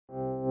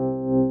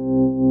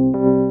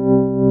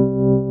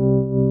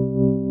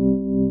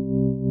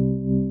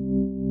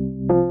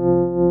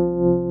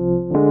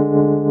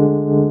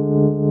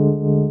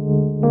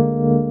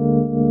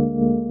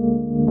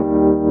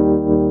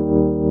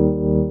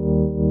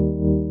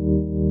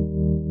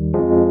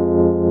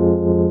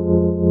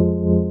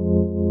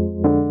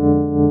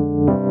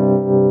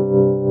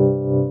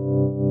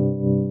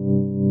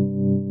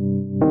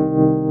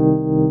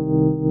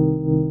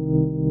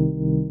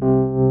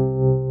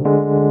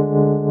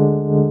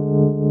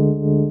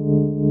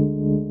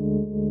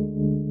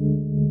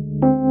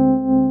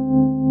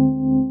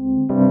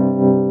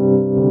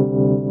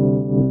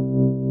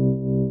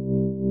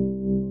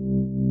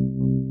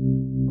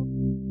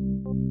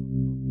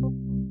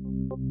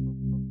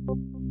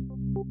Welcome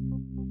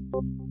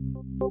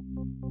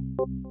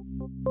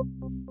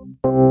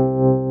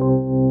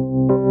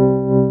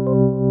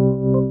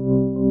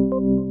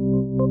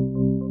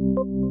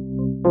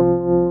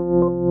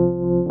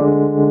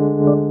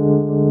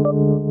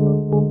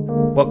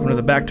to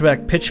the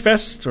Back-to-Back Pitch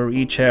Fest, where we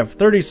each have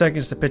 30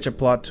 seconds to pitch a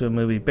plot to a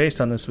movie based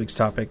on this week's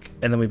topic,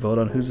 and then we vote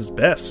on whose is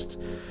best.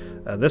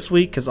 This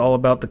week is all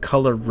about the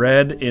color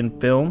red in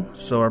film,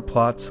 so our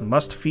plots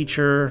must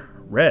feature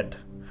red.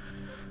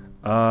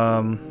 I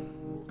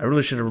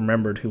really should have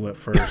remembered who went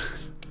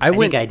first. I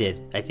think I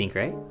did. I think,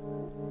 right?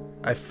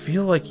 I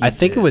feel like you I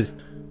think did. it was...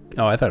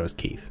 Oh, I thought it was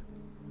Keith.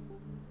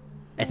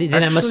 I think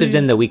then I must have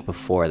done the week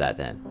before that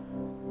then.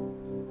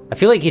 I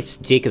feel like it's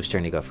Jacob's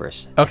turn to go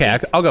first. Okay,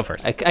 I'll go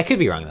first. I could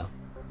be wrong, though.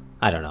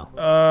 I don't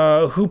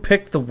know. Who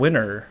picked the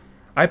winner?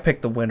 I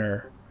picked the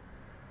winner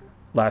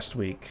last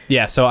week.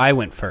 Yeah, so I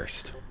went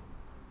first.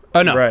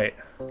 Oh, no. Right.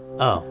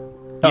 Oh.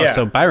 Oh, Yeah,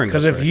 so Byron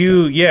goes first. Because if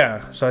you...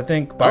 Yeah, so I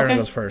think Byron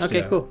goes first. Okay,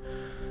 yeah. cool.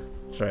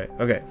 That's right.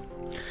 Okay.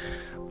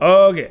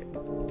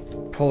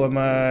 Pulling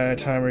my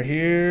timer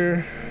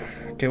here.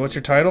 Okay, what's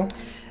your title?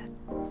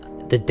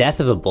 The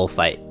Death of a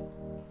Bullfight.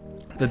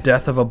 The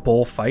Death of a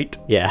Bullfight.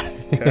 Yeah.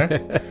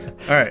 Okay.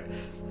 All right.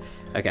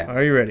 Okay.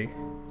 Are you ready?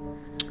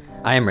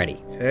 I am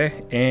ready.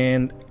 Okay,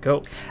 and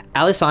go.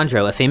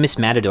 Alessandro, a famous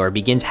matador,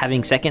 begins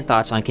having second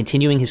thoughts on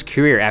continuing his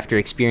career after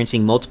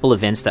experiencing multiple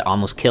events that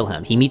almost kill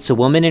him. He meets a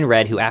woman in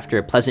red who, after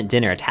a pleasant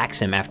dinner, attacks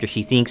him after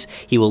she thinks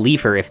he will leave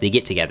her if they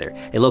get together.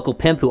 A local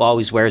pimp who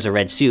always wears a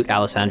red suit,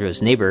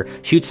 Alessandro's neighbor,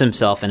 shoots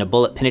himself and a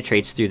bullet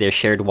penetrates through their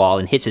shared wall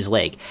and hits his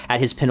leg. At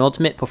his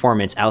penultimate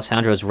performance,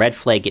 Alessandro's red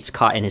flag gets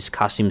caught in his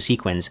costume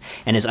sequins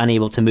and is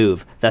unable to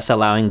move, thus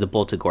allowing the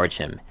bull to gorge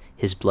him.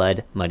 His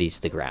blood muddies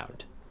the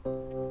ground.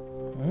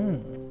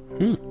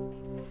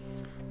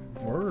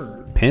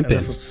 Word. Pimpin'.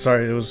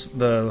 Sorry, it was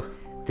the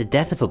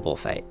Death of a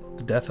Bullfight.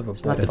 Death of a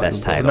not Bullfight. the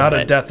best title, So not a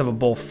but- Death of a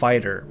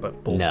Bullfighter, but No,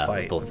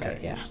 Bullfight. Bullfight, Okay,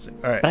 yeah. interesting.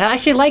 All right. But I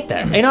actually like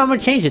that. You know, I'm going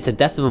to change it to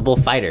Death of a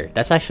Bullfighter.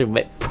 That's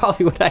actually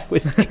probably what I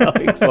was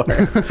going for.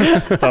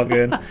 It's all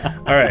good. All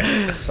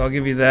right, so I'll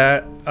give you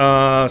that.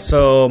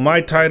 So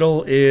my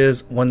title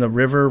is When the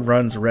River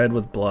Runs Red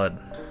with Blood.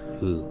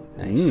 Ooh,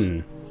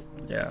 nice.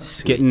 Yeah.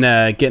 Sweet.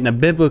 Getting a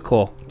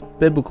biblical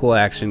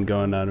action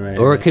going on right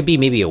Or now. it could be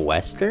maybe a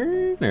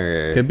Western,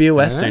 or... Could be a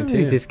Western,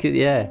 too. This could,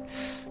 yeah.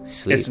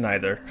 Sweet. It's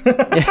neither.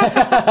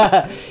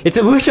 It's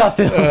a wuxia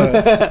film.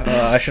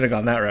 I should have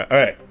gone that route. All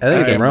right. I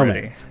think it's a I'm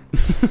romance.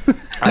 ready.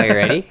 Are you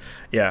ready?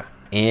 Yeah.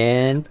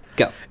 And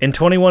go. In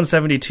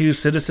 2172,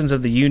 citizens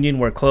of the Union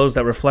wear clothes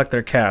that reflect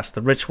their caste.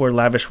 The rich wear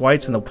lavish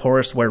whites and the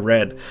poorest wear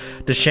red.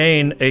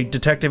 Deshane, a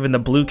detective in the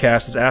blue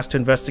caste, is asked to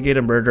investigate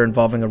a murder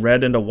involving a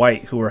red and a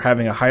white who are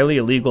having a highly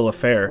illegal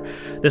affair.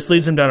 This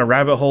leads him down a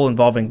rabbit hole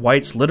involving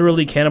whites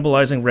literally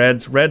cannibalizing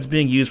reds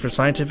being used for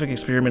scientific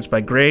experiments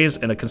by greys,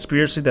 and a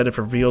conspiracy that, if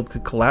revealed,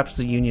 could collapse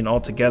the Union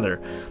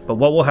altogether. But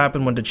what will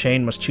happen when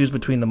Deshane must choose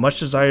between the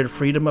much-desired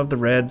freedom of the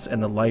reds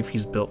and the life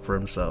he's built for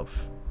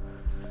himself?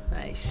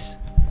 Nice.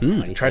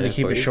 Tried to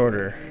keep it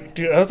shorter.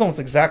 Dude, that was almost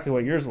exactly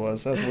what yours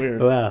was. That's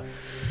weird. Wow.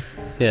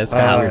 Yeah, it's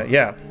kind of weird.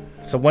 Yeah.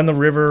 So When the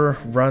River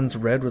Runs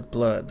Red with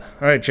Blood.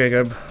 All right,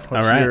 Jacob.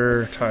 What's All right.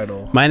 your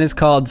title? Mine is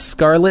called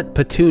Scarlet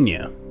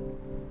Petunia.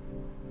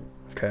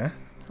 Okay.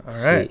 All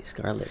right. Sweet.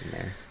 Scarlet in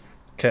there.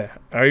 Okay.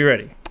 Are you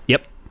ready?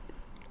 Yep.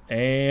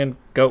 And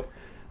go.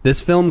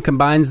 This film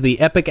combines the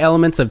epic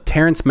elements of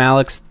Terrence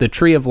Malick's The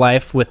Tree of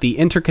Life with the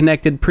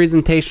interconnected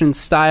presentation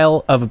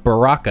style of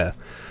Baraka.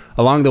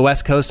 Along the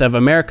west coast of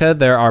America,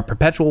 there are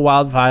perpetual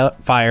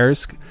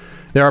wildfires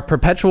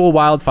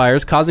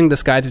causing the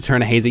sky to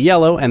turn a hazy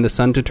yellow and the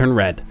sun to turn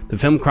red. The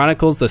film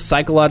chronicles the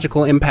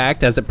psychological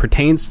impact as it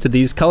pertains to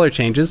these color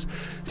changes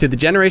to the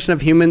generation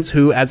of humans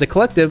who, as a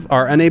collective,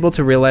 are unable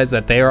to realize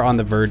that they are on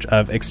the verge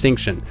of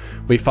extinction.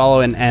 We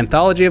follow an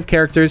anthology of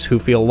characters who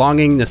feel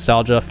longing,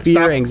 nostalgia, fear,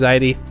 Stop.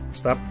 anxiety.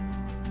 Stop.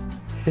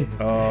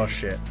 Oh,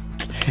 shit.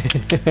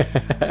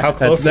 How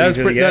close are you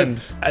to the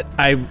end?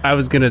 I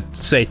was gonna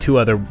say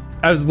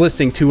I was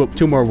listing two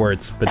more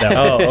words, but that.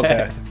 Oh,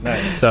 okay.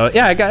 Nice. So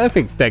yeah, I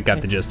think that got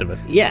the gist of it.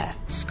 Yeah.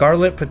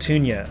 Scarlet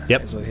Petunia.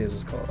 Yep. Is what his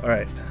is called. All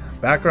right.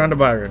 Background to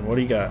Byron. What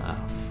do you got? Oh,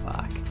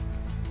 fuck.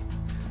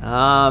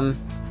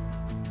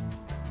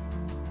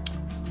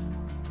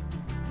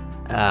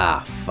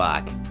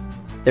 Fuck.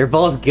 They're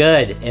both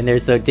good, and they're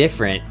so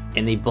different,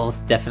 and they both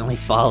definitely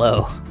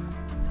follow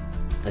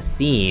the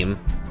theme.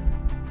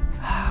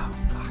 Oh,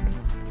 fuck.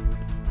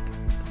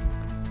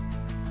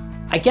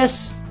 I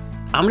guess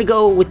I'm gonna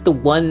go with the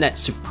one that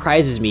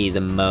surprises me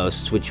the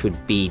most, which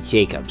would be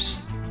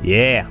Jacob's.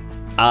 Yeah.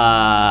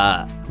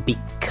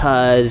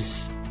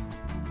 Because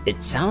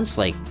it sounds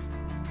like,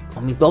 I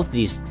mean, both of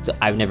these,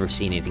 I've never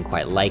seen anything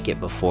quite like it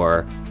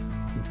before,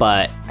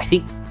 but I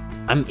think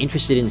I'm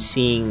interested in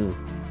seeing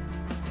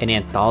an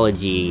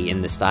anthology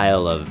in the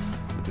style of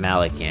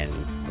Malick and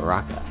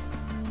Baraka,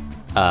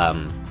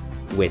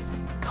 with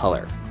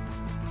color.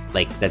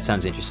 Like, that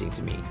sounds interesting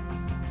to me.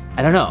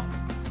 I don't know.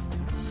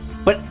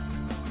 But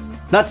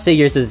not to say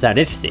yours doesn't sound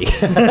interesting.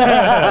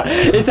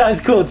 It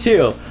sounds cool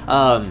too.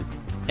 And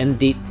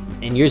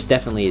and yours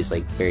definitely is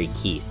like very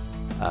Keith.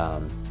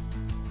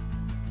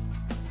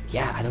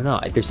 Yeah, I don't know.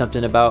 There's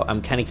something about,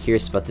 I'm kind of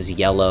curious about this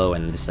yellow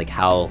and this, like,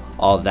 how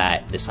all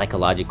that, the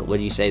psychological, what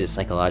do you say? The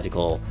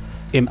psychological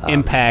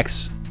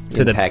impacts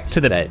to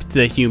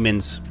the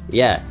humans.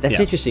 Yeah,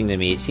 that's interesting to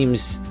me. It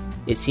seems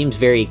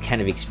very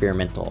kind of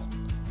experimental.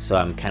 So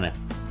I'm kind of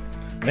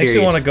curious. Makes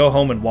you want to go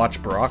home and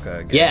watch Baraka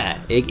again.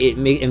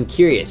 Yeah, I'm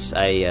curious.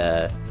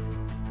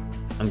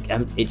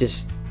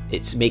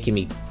 It's making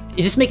me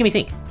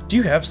think. Do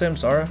you have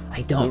Samsara?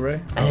 I don't.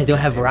 Blu-ray? And I don't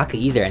have Baraka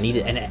either. I need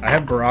it. And I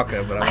have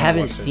Baraka, but I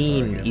haven't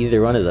seen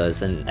either one of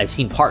those, and I've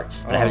seen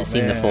parts, but I haven't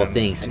seen the full man,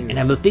 things. dude. And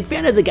I'm a big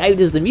fan of the guy who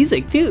does the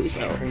music too.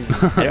 So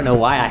I don't know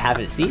why I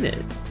haven't seen it.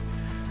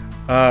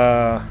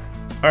 All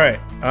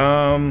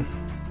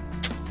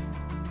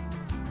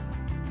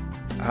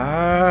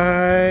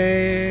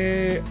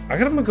right. I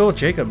got to go with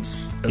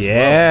Jacobs as well.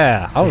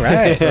 Yeah. All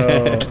right.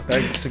 So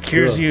that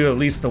secures you at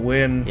least the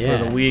win for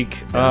the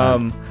week.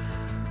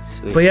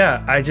 Sweet. But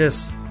yeah, I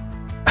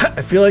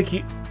feel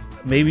like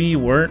maybe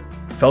you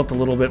felt a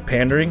little bit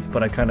pandering,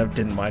 but I kind of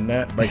didn't mind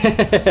that.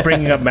 Like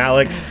bringing up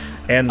Malik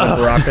and the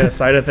Baraka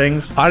side of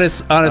things.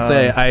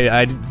 Honestly,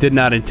 I did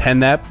not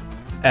intend that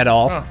at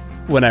all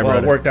when I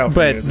wrote it worked out for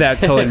but you. that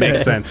totally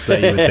makes sense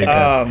that you would think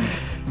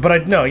that. But I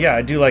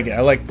do like it.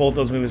 I like both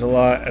those movies a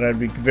lot, and I'd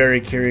be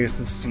very curious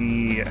to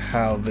see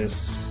how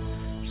this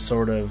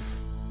sort of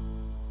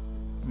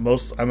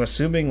I'm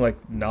assuming like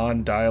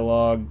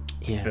non-dialogue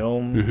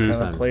film kind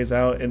of plays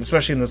out, and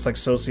especially in this like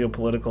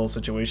socio-political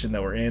situation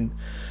that we're in,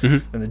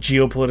 and the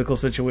geopolitical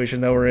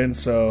situation that we're in.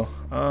 So,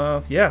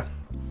 I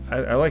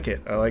like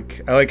it. I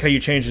like how you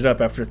changed it up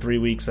after 3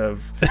 weeks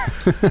of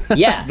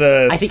Yeah,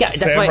 the I think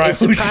that's why Samurai it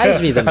surprised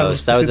Wuxia. me the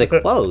most. I was like,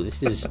 "Whoa,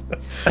 this is."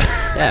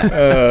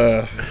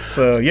 Yeah,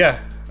 So yeah,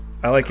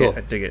 I like Cool. it.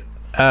 I dig it.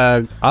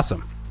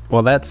 Awesome.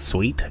 Well, that's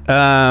sweet.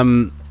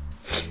 I'm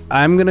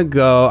gonna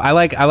go. I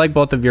like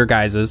both of your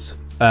guys's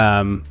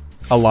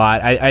a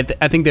lot. I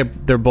think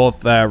they're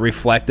both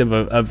reflective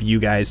of you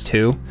guys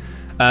too.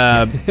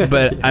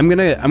 But I'm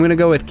gonna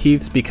go with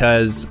Keith's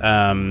because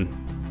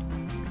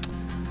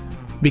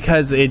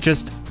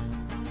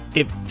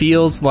it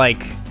feels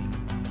like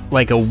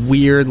a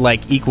weird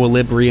like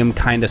Equilibrium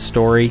kind of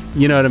story.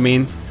 You know what I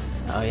mean?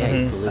 oh yeah,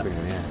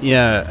 Equilibrium. Yeah,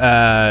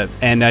 Yeah.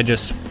 And I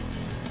just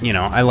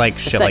I like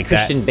shit it's that like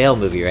Christian that. Bale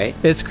movie, right?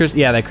 It's that Christian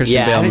Yeah, Bale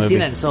I haven't movie. seen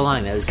that in so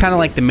long. It's kind of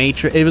like The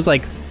Matrix. It was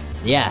like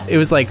yeah. it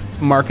was like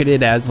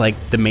marketed as like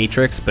The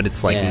Matrix, but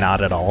it's like Yeah.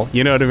 not at all.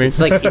 You know what I mean? It's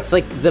like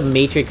the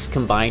Matrix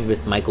combined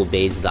with Michael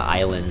Bay's The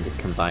Island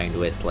combined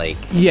with like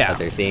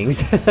other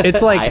things.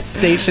 It's like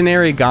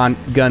stationary gun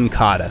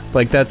kata.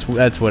 Like that's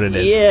what it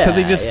is. Yeah, Because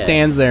he just yeah.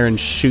 stands there and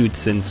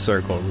shoots in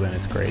circles, and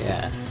it's crazy.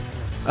 Yeah.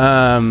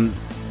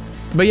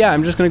 But yeah,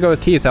 I'm just gonna go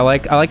with Keith. I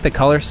like the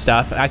color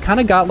stuff. I kind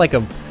of got like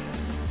a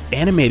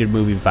animated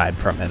movie vibe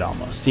from it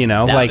almost.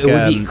 That, like it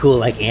would be cool,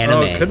 like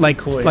anime. could- like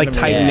Cool like anime.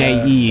 Titan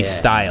Yeah, AE yeah.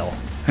 style.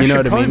 It You know should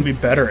what I probably mean? be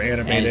better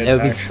animated. And that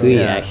would be actually.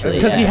 sweet, actually.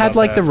 Because he Yeah. had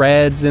like the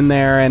reds in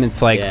there, and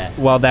it's like, Yeah.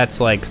 well, that's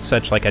like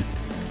such like a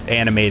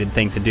animated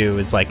thing to do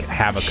is like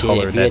have a Shit,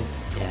 color if you that, had-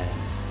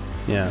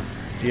 yeah.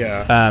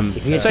 yeah. Yeah.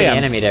 If you had So, said yeah.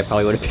 animated, I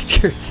probably would have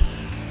picked yours.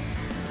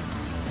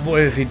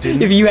 Boy, if he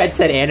didn't. If you had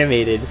said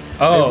animated.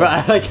 Oh.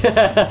 Like,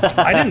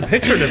 I didn't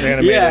picture it as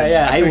animated.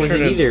 Yeah, I pictured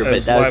wasn't it as- either, but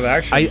as that was- live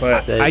action. I,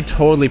 but I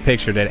totally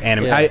pictured it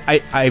animated. Yeah.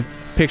 I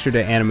pictured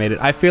it animated.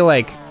 I feel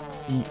like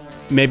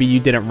maybe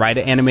you didn't write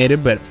it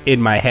animated, but in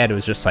my head it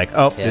was just like,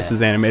 oh, this Yeah.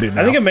 is animated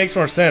now. I think it makes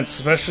more sense,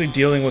 especially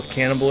dealing with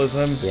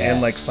cannibalism Yeah.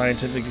 and like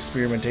scientific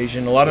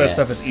experimentation. A lot of that Yeah.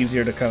 stuff is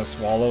easier to kind of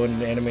swallow in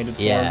an animated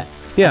form. yeah.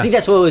 Yeah. I think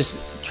that's what was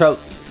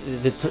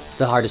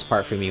the hardest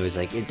part for me was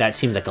like, that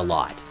seemed like a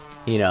lot.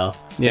 Yeah.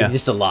 Like,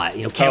 just a lot.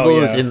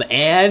 Cannibalism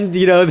and,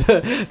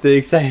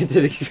 the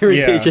scientific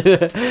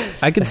experimentation.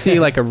 I could see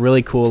like a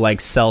really cool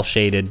like cell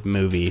shaded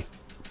movie,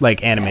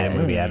 like animated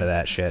movie out of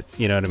that shit.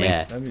 You know what I mean?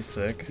 Yeah. That'd be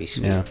sick. Be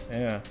sweet. Yeah.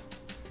 Yeah.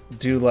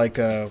 Do like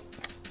a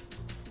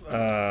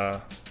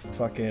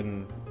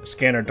fucking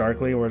Scanner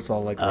Darkly where it's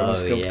all like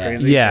rotoscoped yeah.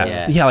 crazy.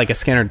 Yeah. Yeah, like a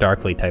Scanner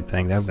Darkly type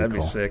thing. That'd be That'd cool.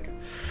 be sick.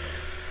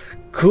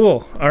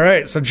 Cool. All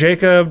right. So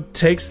Jacob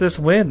takes this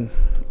win.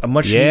 A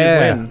much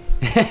Yeah. needed win.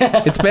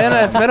 It's been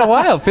a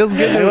while. Feels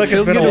good. I feel like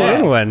feels it's been good a to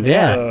win while. one.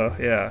 Yeah.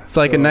 Yeah. It's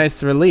like a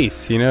nice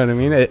release. You know what I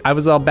mean? I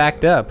was all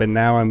backed up, and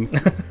now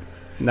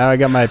now I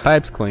got my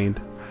pipes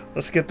cleaned.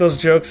 Let's get those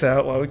jokes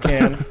out while we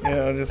can.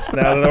 Just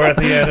now that we're at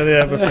the end of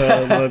the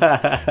episode,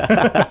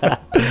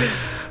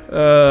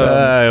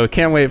 let's.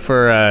 Can't wait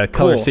for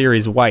Color Cool.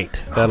 Series White.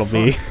 That'll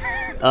be.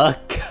 God.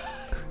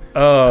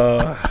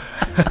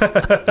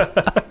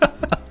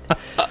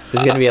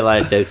 There's going to be a lot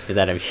of jokes for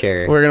that, I'm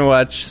sure. We're gonna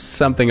watch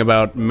something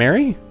about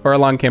Mary or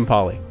Along Came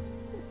Polly.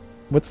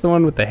 What's the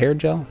one with the hair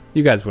gel?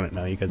 You guys wouldn't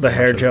know. You guys The don't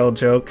hair watch those. gel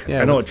joke.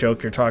 Yeah, I know what's- what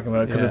joke you're talking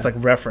about because Yeah. it's like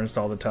referenced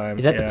all the time.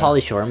 Is that the Yeah.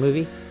 Pauly Shore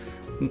movie?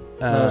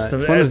 No, it's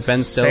it's one with Ben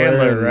Stiller.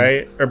 Sandler, and-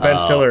 right? Or Ben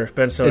Stiller.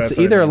 Ben Stiller. It's that's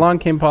what either I mean. Along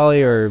Came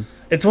Polly or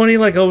It's when he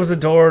like opens the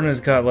door and has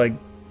got like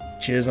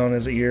jizz on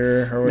his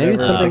ear or whatever. Maybe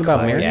it's something like, about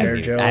fucking Mary? hair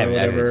Yeah, gel I or haven't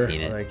whatever.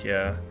 seen it. Like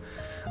yeah.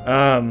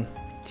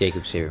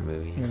 Jacob's favorite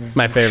movie.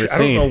 My favorite I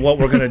don't know scene. what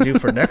we're gonna do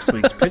for next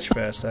week's Pitch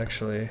Fest.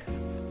 Actually,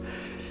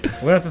 we're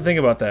gonna have to think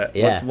about that.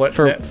 Yeah.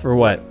 For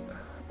what?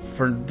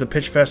 for the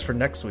Pitch Fest for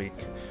next week,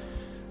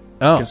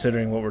 Oh,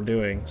 considering what we're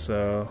doing.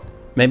 So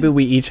maybe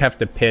we each have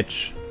to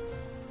pitch.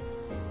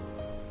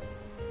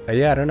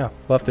 Yeah, I don't know.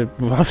 We'll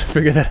have to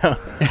figure that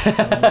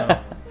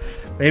out.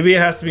 maybe it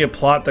has to be a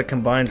plot that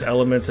combines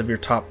elements of your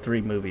top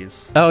 3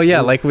 movies. Oh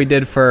yeah, like we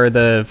did for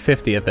the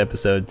 50th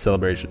episode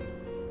celebration.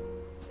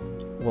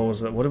 What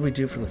was it? What did we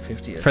do for the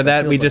 50th? For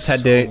that, we feels just like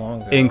had so to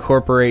long ago.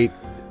 incorporate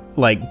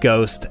like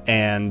Ghost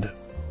and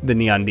the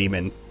Neon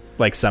Demon,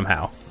 like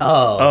somehow.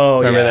 Oh,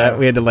 Remember yeah. that?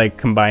 We had to like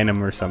combine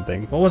them or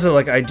something. What was it,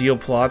 like ideal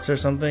plots or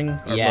something?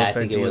 Or Yeah, I most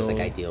think it was like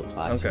ideal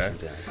plots or Okay.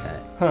 something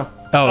like that.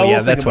 Oh we'll yeah,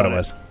 think that's what it about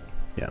was.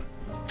 Yeah.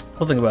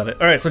 We'll think about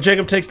it. All right, so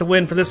Jacob takes the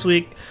win for this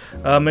week.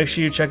 Make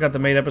sure you check out the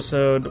main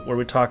episode where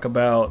we talk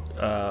about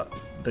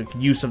the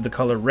use of the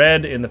color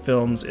red in the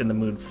films In the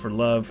Mood for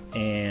Love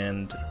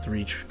and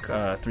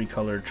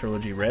three-color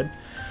trilogy Red.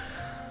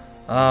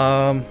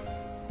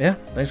 Yeah,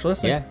 thanks for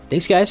listening. Yeah.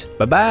 Thanks, guys.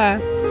 Bye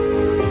bye.